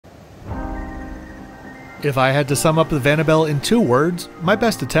If I had to sum up the Vana Belle in 2 words, my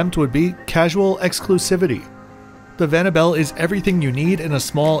best attempt would be casual exclusivity. The Vana Belle is everything you need in a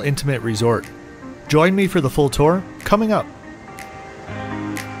small, intimate resort. Join me for the full tour, coming up.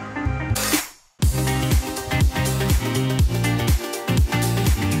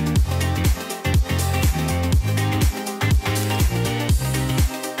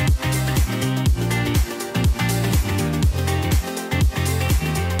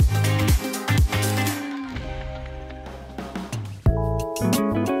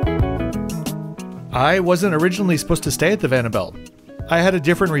 I wasn't originally supposed to stay at the Vana Belle. I had a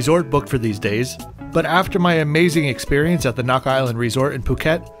different resort booked for these days, but after my amazing experience at the Naka Island Resort in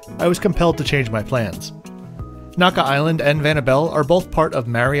Phuket, I was compelled to change my plans. Naka Island and Vana Belle are both part of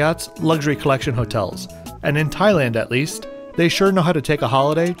Marriott's luxury collection hotels, and in Thailand at least, they sure know how to take a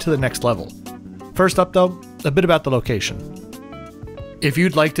holiday to the next level. First up though, a bit about the location. If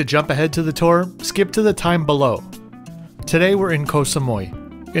you'd like to jump ahead to the tour, skip to the time below. Today we're in Koh Samui,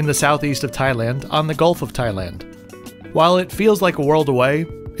 in the southeast of Thailand, on the Gulf of Thailand. While it feels like a world away,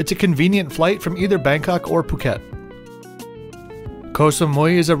 it's a convenient flight from either Bangkok or Phuket. Koh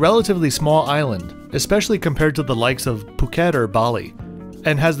Samui is a relatively small island, especially compared to the likes of Phuket or Bali,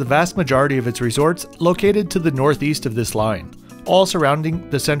 and has the vast majority of its resorts located to the northeast of this line, all surrounding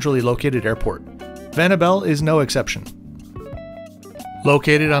the centrally located airport. Vana Belle is no exception.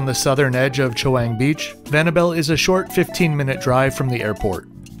 Located on the southern edge of Chaweng Beach, Vana Belle is a short 15-minute drive from the airport.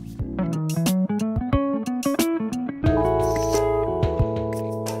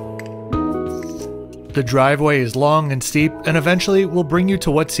 The driveway is long and steep and eventually will bring you to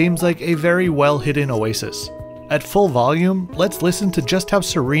what seems like a very well-hidden oasis. At full volume, let's listen to just how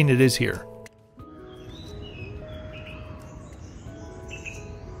serene it is here.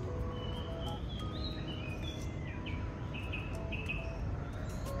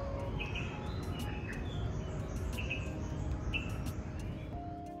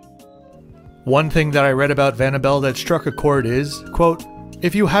 One thing that I read about Vana Belle that struck a chord is, quote,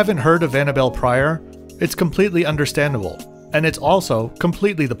 "If you haven't heard of Vana Belle prior, it's completely understandable, and it's also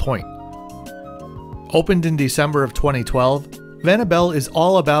completely the point." Opened in December of 2012, Vana Belle is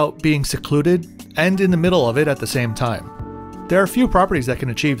all about being secluded and in the middle of it at the same time. There are few properties that can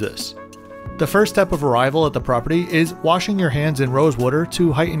achieve this. The first step of arrival at the property is washing your hands in rose water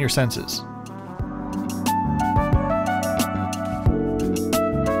to heighten your senses.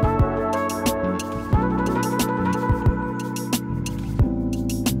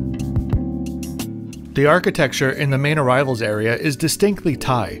 The architecture in the main arrivals area is distinctly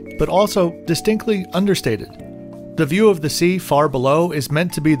Thai, but also distinctly understated. The view of the sea far below is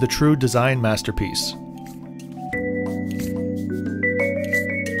meant to be the true design masterpiece.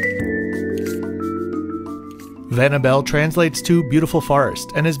 Vana Belle translates to beautiful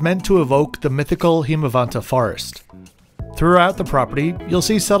forest and is meant to evoke the mythical Himavanta forest. Throughout the property, you'll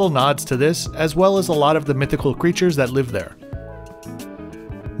see subtle nods to this, as well as a lot of the mythical creatures that live there.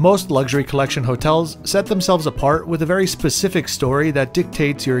 Most luxury collection hotels set themselves apart with a very specific story that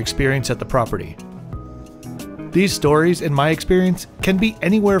dictates your experience at the property. These stories, in my experience, can be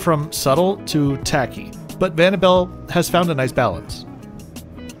anywhere from subtle to tacky, but Vana Belle has found a nice balance.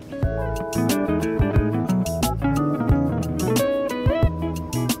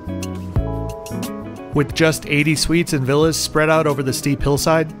 With just 80 suites and villas spread out over the steep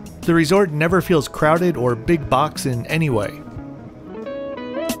hillside, the resort never feels crowded or big box in any way.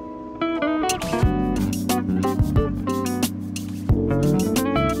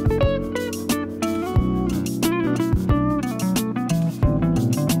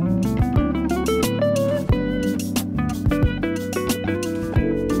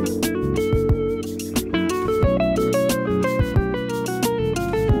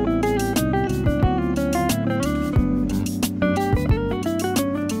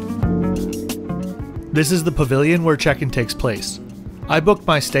 This is the pavilion where check-in takes place. I booked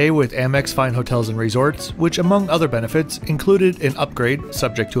my stay with Amex Fine Hotels and Resorts, which among other benefits included an upgrade,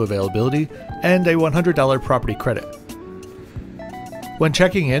 subject to availability, and a $100 property credit. When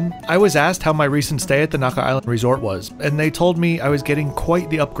checking in, I was asked how my recent stay at the Naka Island Resort was, and they told me I was getting quite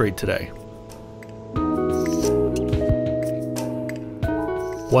the upgrade today.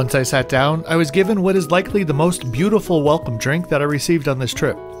 Once I sat down, I was given what is likely the most beautiful welcome drink that I received on this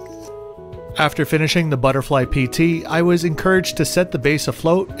trip. After finishing the butterfly PT, I was encouraged to set the base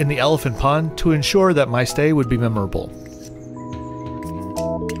afloat in the elephant pond to ensure that my stay would be memorable.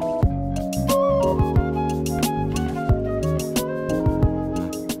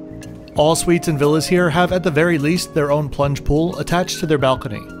 All suites and villas here have at the very least their own plunge pool attached to their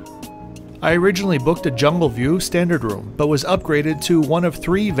balcony. I originally booked a jungle view standard room, but was upgraded to one of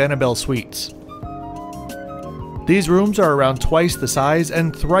 3 Vana Belle suites. These rooms are around twice the size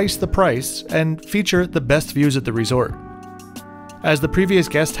and thrice the price and feature the best views at the resort. As the previous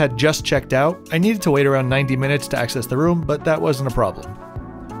guest had just checked out, I needed to wait around 90 minutes to access the room, but that wasn't a problem.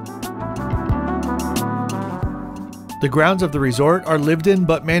 The grounds of the resort are lived in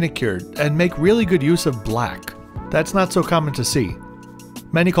but manicured and make really good use of black. That's not so common to see.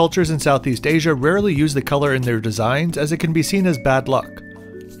 Many cultures in Southeast Asia rarely use the color in their designs as it can be seen as bad luck.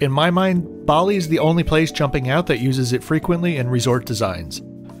 In my mind, Bali is the only place jumping out that uses it frequently in resort designs.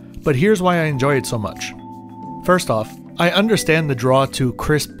 But here's why I enjoy it so much. First off, I understand the draw to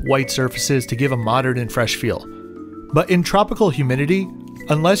crisp white surfaces to give a modern and fresh feel. But in tropical humidity,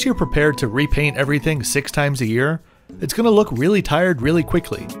 unless you're prepared to repaint everything 6 times a year, it's going to look really tired really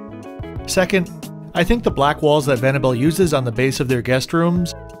quickly. Second, I think the black walls that Vana Belle uses on the base of their guest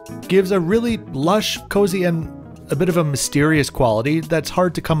rooms gives a really lush, cozy, and a bit of a mysterious quality that's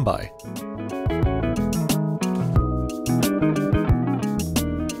hard to come by.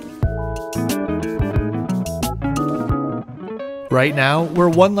 Right now, we're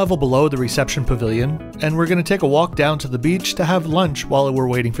one level below the reception pavilion, and we're going to take a walk down to the beach to have lunch while we're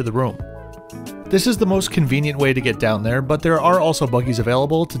waiting for the room. This is the most convenient way to get down there, but there are also buggies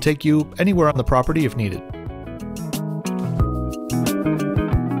available to take you anywhere on the property if needed.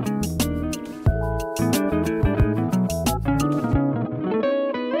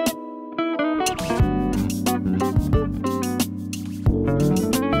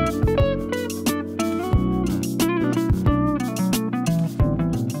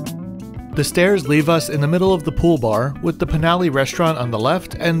 The stairs leave us in the middle of the pool bar with the Panali restaurant on the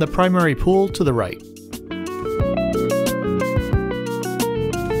left and the primary pool to the right.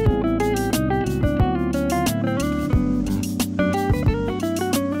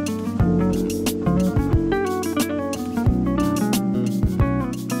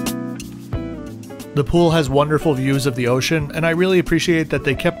 The pool has wonderful views of the ocean, and I really appreciate that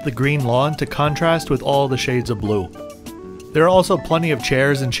they kept the green lawn to contrast with all the shades of blue. There are also plenty of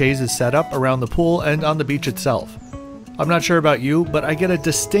chairs and chaises set up around the pool and on the beach itself. I'm not sure about you, but I get a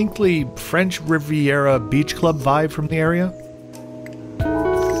distinctly French Riviera beach club vibe from the area.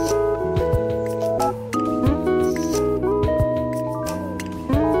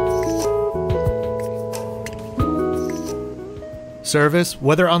 Service,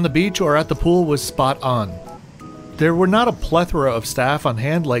 whether on the beach or at the pool, was spot on. There were not a plethora of staff on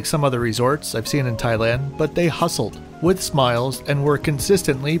hand like some other resorts I've seen in Thailand, but they hustled, with smiles, and were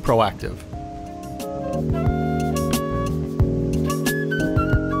consistently proactive.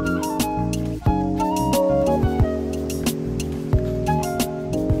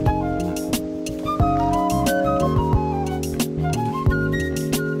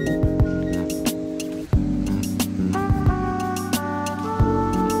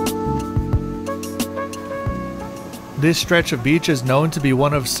 This stretch of beach is known to be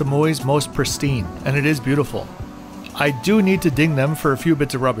one of Samui's most pristine, and it is beautiful. I do need to ding them for a few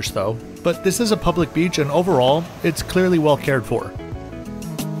bits of rubbish though, but this is a public beach and overall, it's clearly well cared for.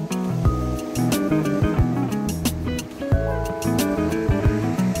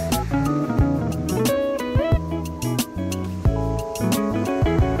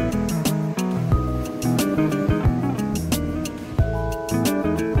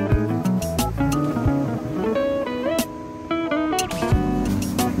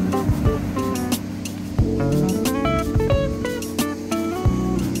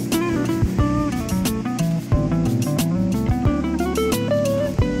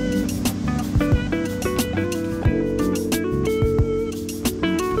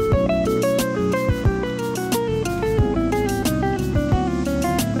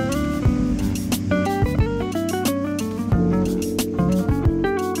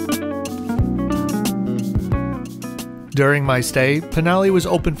 During my stay, Panali was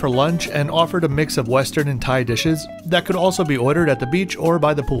open for lunch and offered a mix of Western and Thai dishes that could also be ordered at the beach or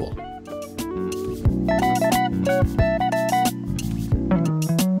by the pool.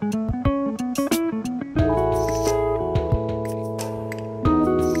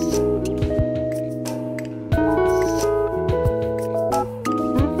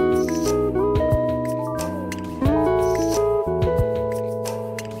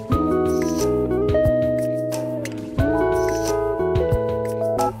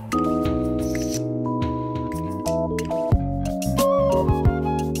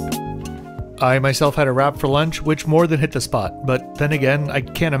 I myself had a wrap for lunch, which more than hit the spot, but then again, I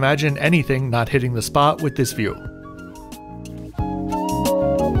can't imagine anything not hitting the spot with this view.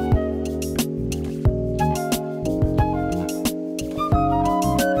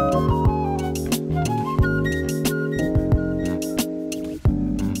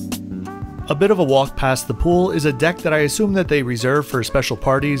 A bit of a walk past the pool is a deck that I assume that they reserve for special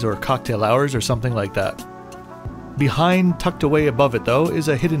parties or cocktail hours or something like that. Behind, tucked away above it though, is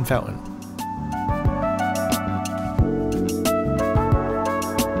a hidden fountain.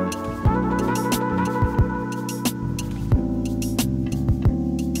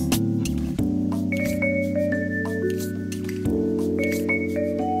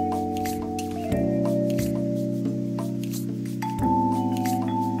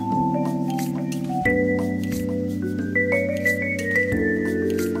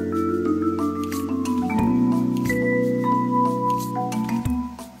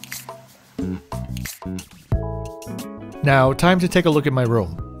 Now, time to take a look at my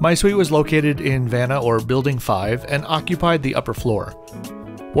room. My suite was located in Vana or Building 5 and occupied the upper floor.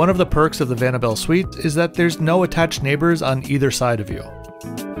 One of the perks of the Vana Belle Suite is that there's no attached neighbors on either side of you.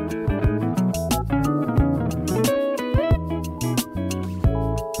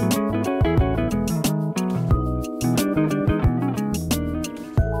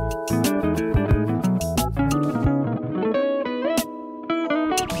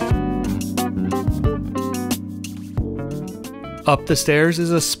 Up the stairs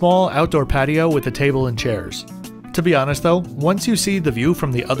is a small outdoor patio with a table and chairs. To be honest though, once you see the view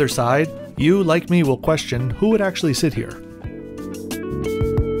from the other side, you, like me, will question who would actually sit here.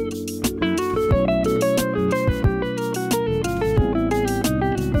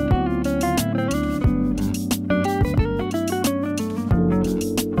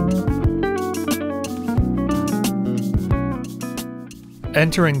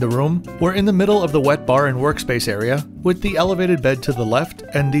 Entering the room, we're in the middle of the wet bar and workspace area, with the elevated bed to the left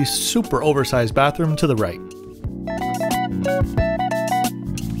and the super oversized bathroom to the right.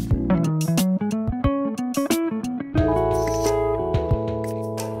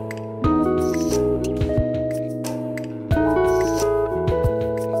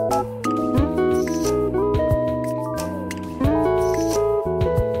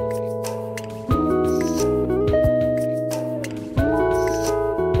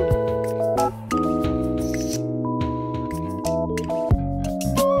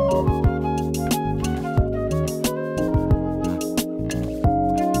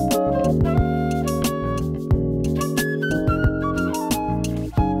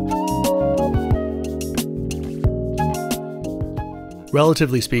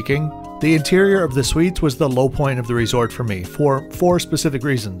 Relatively speaking, the interior of the suites was the low point of the resort for me, for 4 specific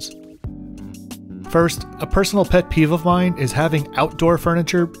reasons. First, a personal pet peeve of mine is having outdoor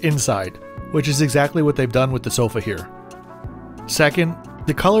furniture inside, which is exactly what they've done with the sofa here. Second,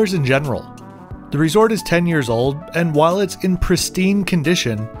 the colors in general. The resort is 10 years old, and while it's in pristine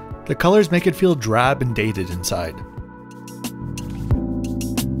condition, the colors make it feel drab and dated inside.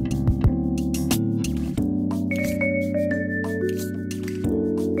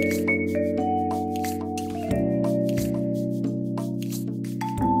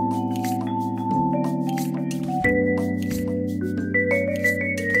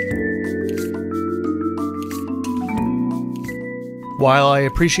 While I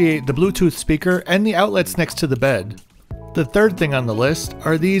appreciate the Bluetooth speaker and the outlets next to the bed, the third thing on the list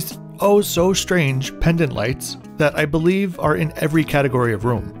are these oh so strange pendant lights that I believe are in every category of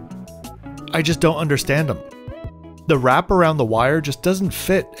room. I just don't understand them. The wrap around the wire just doesn't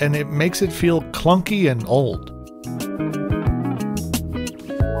fit and it makes it feel clunky and old.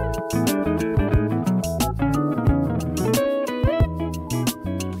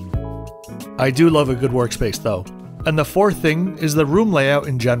 I do love a good workspace though. And the fourth thing is the room layout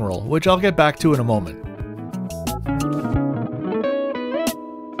in general, which I'll get back to in a moment.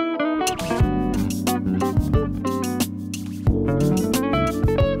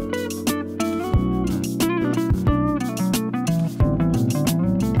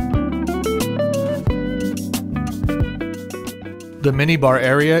 The minibar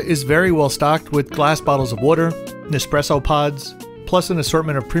area is very well stocked with glass bottles of water, Nespresso pods, plus an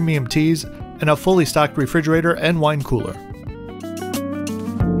assortment of premium teas, and a fully stocked refrigerator and wine cooler.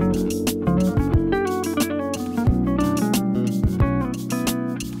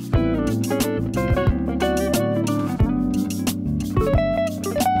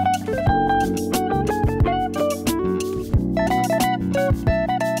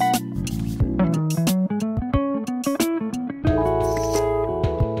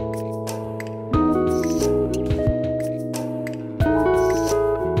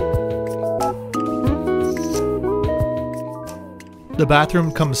 The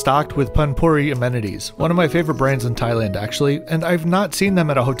bathroom comes stocked with Panpuri amenities, one of my favorite brands in Thailand actually, and I've not seen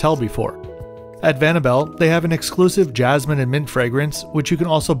them at a hotel before. At Vana Belle, they have an exclusive jasmine and mint fragrance, which you can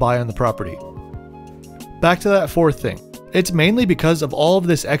also buy on the property. Back to that fourth thing, It's mainly because of all of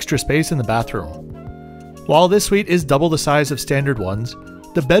this extra space in the bathroom. While this suite is double the size of standard ones,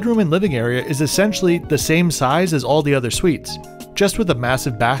 the bedroom and living area is essentially the same size as all the other suites, just with a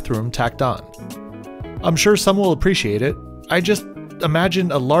massive bathroom tacked on. I'm sure some will appreciate it. I just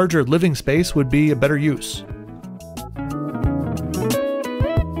imagine a larger living space would be a better use.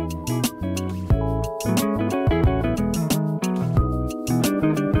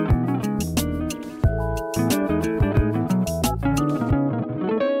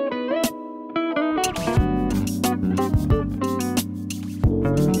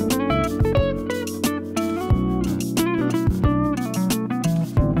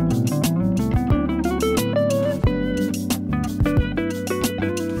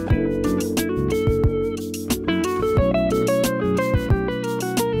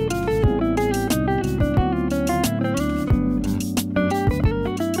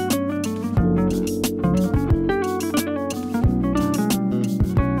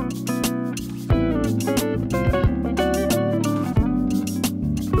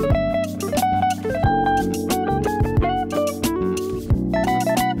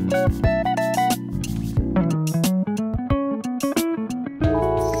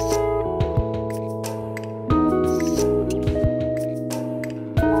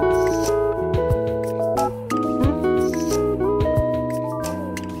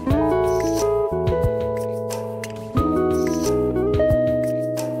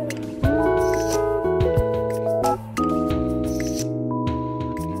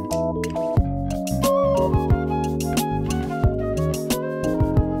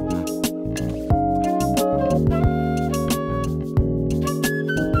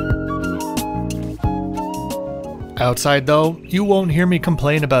 Outside though, you won't hear me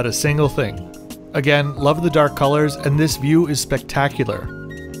complain about a single thing. Again, love the dark colors and this view is spectacular.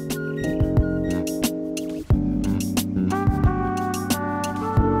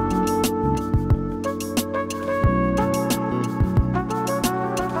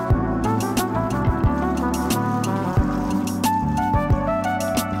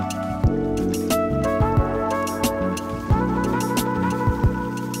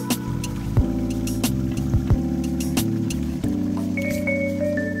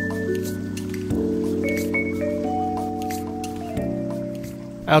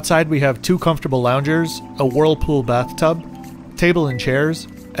 Outside we have 2 comfortable loungers, a whirlpool bathtub, table and chairs,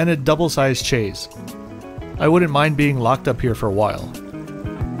 and a double-sized chaise. I wouldn't mind being locked up here for a while.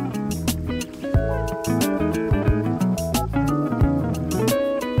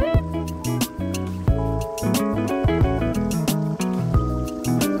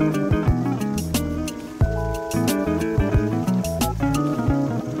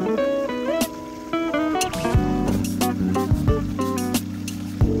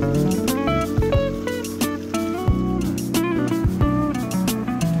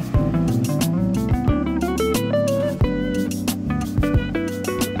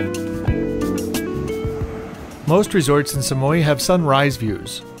 Most resorts in Samui have sunrise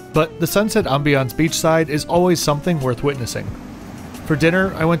views, but the sunset Ambiance beachside is always something worth witnessing. For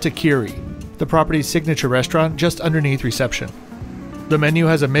dinner, I went to Kiri, the property's signature restaurant just underneath reception. The menu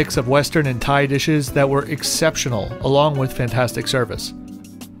has a mix of Western and Thai dishes that were exceptional, along with fantastic service.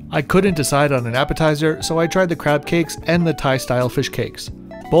 I couldn't decide on an appetizer, so I tried the crab cakes and the Thai-style fish cakes.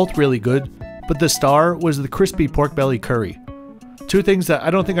 Both really good, but the star was the crispy pork belly curry. 2 things that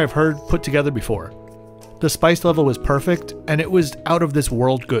I don't think I've heard put together before. The spice level was perfect, and it was out of this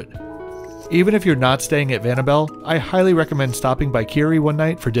world good. Even if you're not staying at Vana Belle, I highly recommend stopping by Kiri one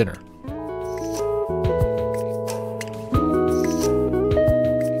night for dinner.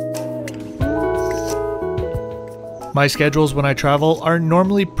 My schedules when I travel are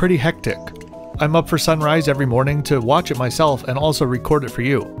normally pretty hectic. I'm up for sunrise every morning to watch it myself and also record it for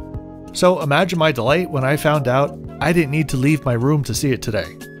you. So imagine my delight when I found out I didn't need to leave my room to see it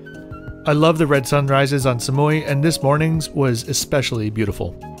today. I love the red sunrises on Samui, and this morning's was especially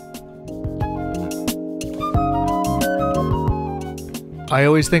beautiful. I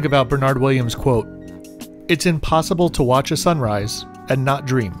always think about Bernard Williams' quote, "It's impossible to watch a sunrise and not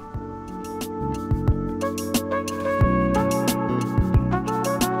dream."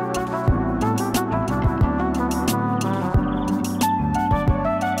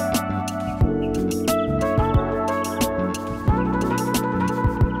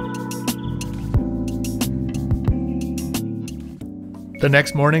 The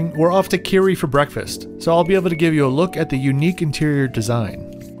next morning, we're off to Kiri for breakfast, so I'll be able to give you a look at the unique interior design.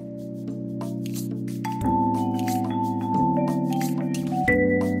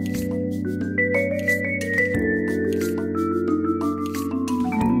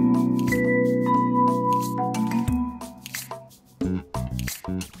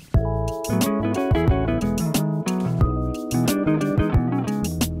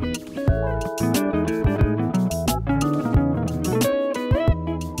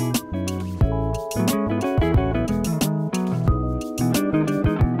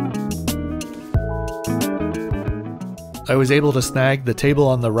 I was able to snag the table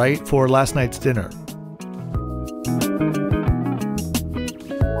on the right for last night's dinner.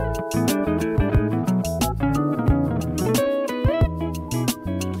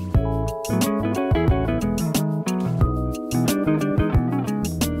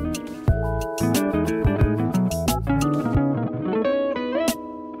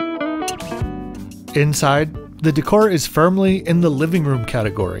 Inside, the decor is firmly in the living room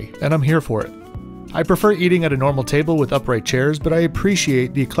category, and I'm here for it. I prefer eating at a normal table with upright chairs, but I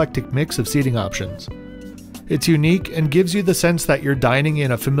appreciate the eclectic mix of seating options. It's unique and gives you the sense that you're dining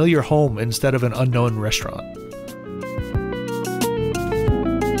in a familiar home instead of an unknown restaurant.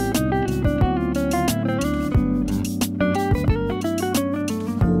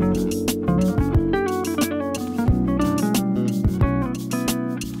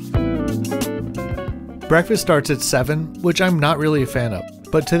 Breakfast starts at 7, which I'm not really a fan of,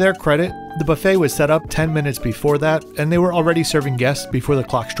 but to their credit, the buffet was set up 10 minutes before that, and they were already serving guests before the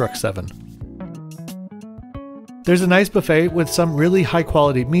clock struck 7. There's a nice buffet with some really high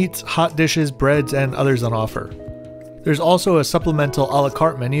quality meats, hot dishes, breads, and others on offer. There's also a supplemental a la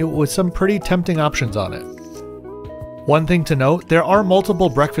carte menu with some pretty tempting options on it. One thing to note, there are multiple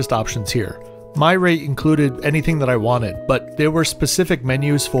breakfast options here. My rate included anything that I wanted, but there were specific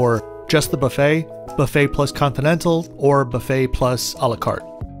menus for just the buffet, buffet plus continental, or buffet plus a la carte.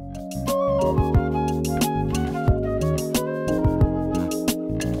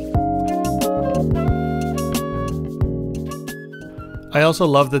 I also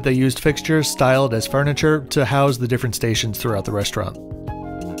love that they used fixtures styled as furniture to house the different stations throughout the restaurant.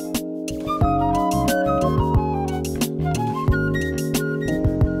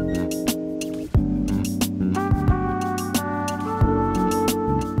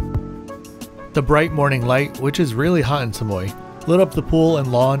 The bright morning light, which is really hot in Samui, lit up the pool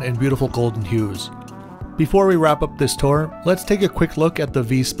and lawn in beautiful golden hues. Before we wrap up this tour, let's take a quick look at the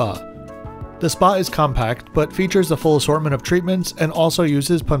V Spa. The spa is compact, but features a full assortment of treatments and also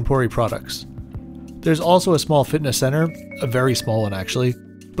uses Panpuri products. There's also a small fitness center, a very small one actually,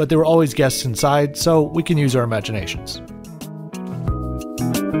 but there were always guests inside, so we can use our imaginations.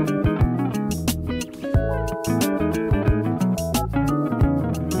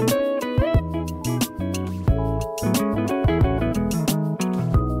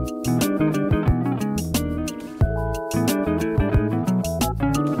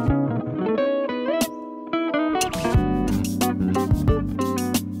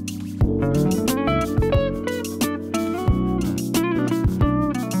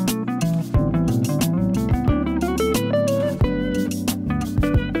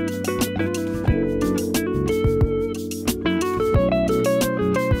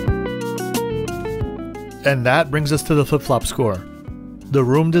 And that brings us to the flip-flop score. The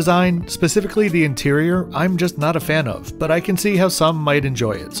room design, specifically the interior, I'm just not a fan of, but I can see how some might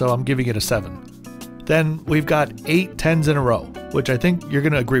enjoy it, so I'm giving it a 7. Then we've got 8 10s in a row, which I think you're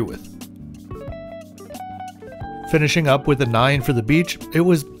going to agree with. Finishing up with a 9 for the beach, it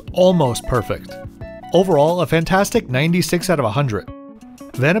was almost perfect. Overall, a fantastic 96 out of 100.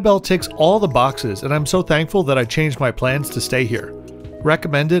 Vana Belle ticks all the boxes, and I'm so thankful that I changed my plans to stay here.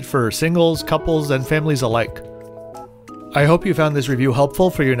 Recommend it for singles, couples, and families alike. I hope you found this review helpful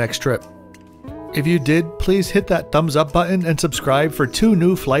for your next trip. If you did, please hit that thumbs up button and subscribe for 2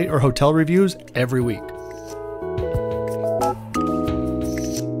 new flight or hotel reviews every week.